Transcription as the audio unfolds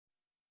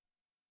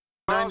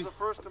Tomorrow's the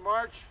 1st of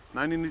March.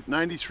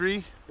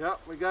 93? Yeah,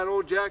 we got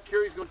old Jack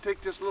here. He's going to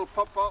take this little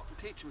pup out and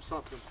teach him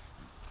something.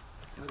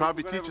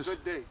 Probably teach us. Have a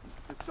good day.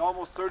 It's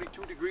almost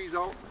 32 degrees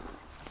out.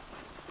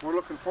 We're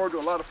looking forward to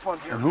a lot of fun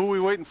here. And who are we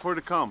waiting for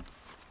to come?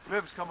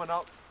 Viv's coming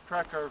out to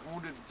track our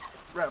wounded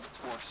rabbits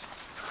for us.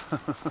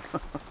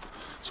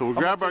 So we'll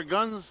grab our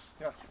guns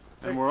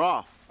and we're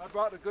off. I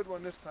brought a good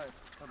one this time.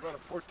 I brought a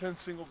 410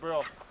 single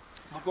barrel.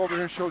 We'll go over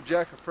here and show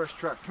Jack a fresh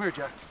track. Come here,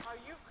 Jack. Oh,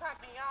 you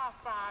cut me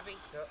off, Bobby.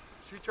 Yeah.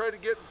 She tried to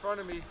get in front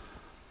of me,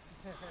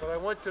 but I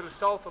went to the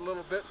south a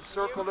little bit and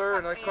circled her,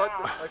 and I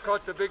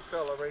caught the big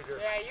fella right here.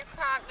 Yeah, you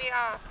caught me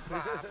off,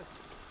 Bob.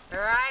 You're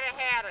right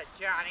ahead of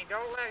Johnny.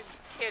 Don't let him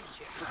kid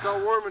you. Look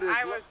how warm it is.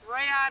 I was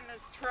right on the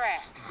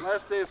track.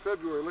 Last day of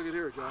February. Look at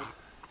here, John.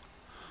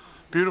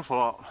 Beautiful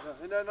out. Yeah.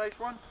 Isn't that a nice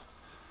one?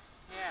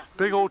 Yeah.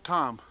 Big old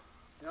Tom.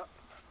 Yep.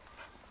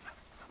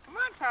 Come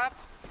on, pup.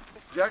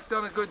 Jack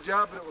done a good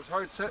job, but it was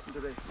hard setting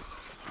today.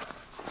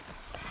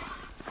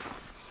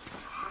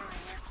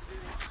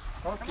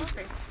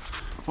 Okay.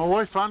 My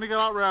wife finally got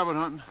out rabbit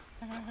hunting.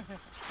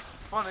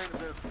 Fun, ain't it,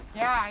 Viv?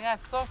 Yeah, I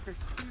got sulfurs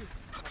too.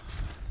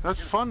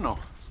 That's fun though.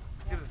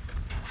 Get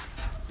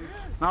it.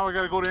 Now we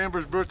got to go to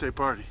Amber's birthday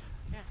party.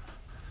 Yeah.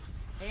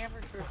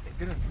 Amber's birthday.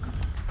 Get in.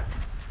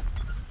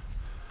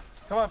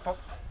 Come on, pup.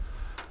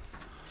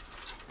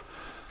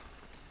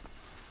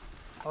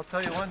 I'll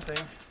tell you one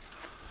thing.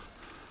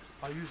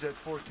 I'll use that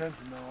 410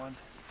 from now on.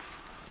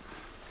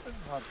 It's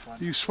a lot of fun.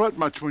 You sweat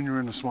much when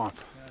you're in the swamp.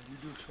 Yeah, you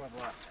do sweat a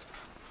lot.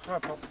 Come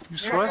on, pup. You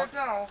sweat?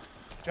 Go.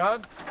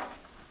 John?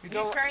 He's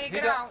trying to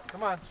get out.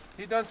 Come on.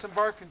 He done some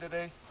barking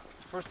today.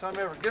 First time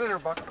ever. Get in there,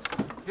 Buck.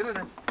 Get in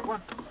there. Come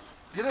on.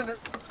 Get in there.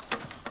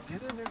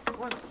 Get in there.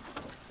 Come on.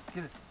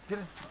 Get in. Get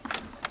in.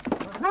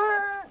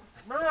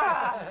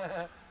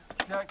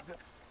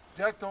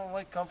 Jack don't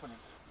like company.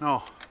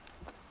 No.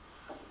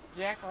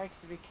 Jack likes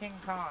to be King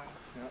Kong.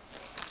 Yeah.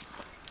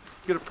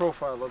 Get a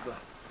profile of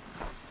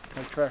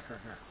my tracker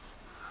here.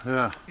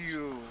 Yeah.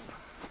 You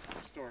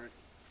story.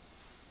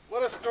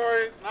 What a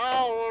story.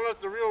 Now we'll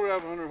let the real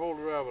rabbit hunter hold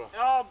the rabbit.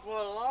 Oh,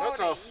 baloney. That's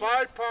a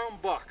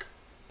 5-pound buck.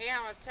 Yeah,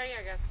 I'm going to tell you,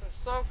 I got some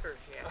soakers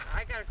yet.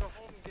 I got to go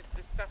home and get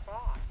this stuff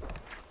off.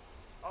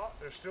 Oh,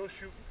 they're still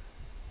shooting.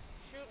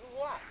 Shooting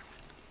what?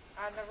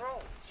 On the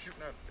road.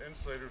 Shooting at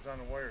insulators on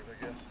the wires,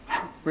 I guess.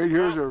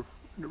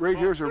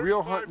 Here's a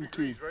real hunting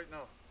team. Right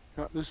now.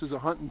 Yeah, this is a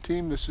hunting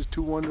team. This is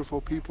two wonderful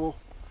people.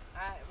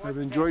 I've I've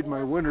enjoyed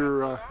my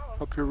winter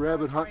up here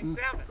rabbit hunting,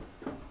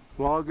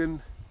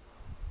 logging,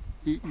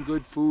 eating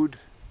good food.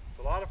 It's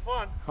a lot of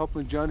fun.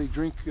 Helping Johnny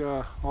drink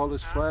all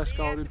this flask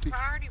out empty.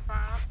 Party,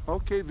 Bob.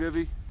 Okay,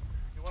 Vivi.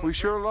 We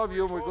sure love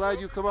you and we're glad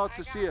you come out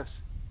to see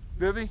us.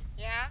 Vivi,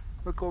 Yeah?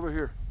 look over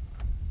here.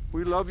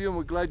 We love you and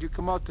we're glad you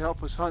come out to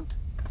help us hunt.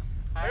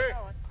 I Hey.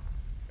 know it.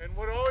 And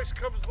what always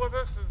comes with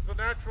us is the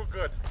natural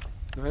good.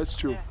 That's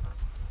true. Yeah.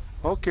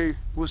 Okay,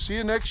 we'll see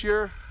you next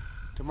year.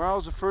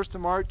 Tomorrow's the 1st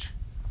of March.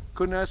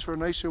 Couldn't ask for a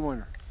nicer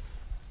winter.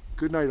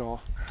 Good night,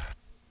 all.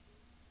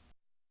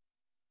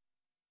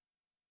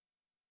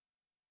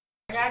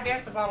 I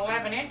guess about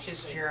 11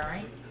 inches,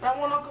 Jerry. That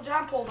one Uncle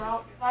John pulled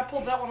out. I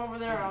pulled that one over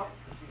there out.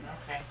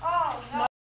 Okay. Oh, no.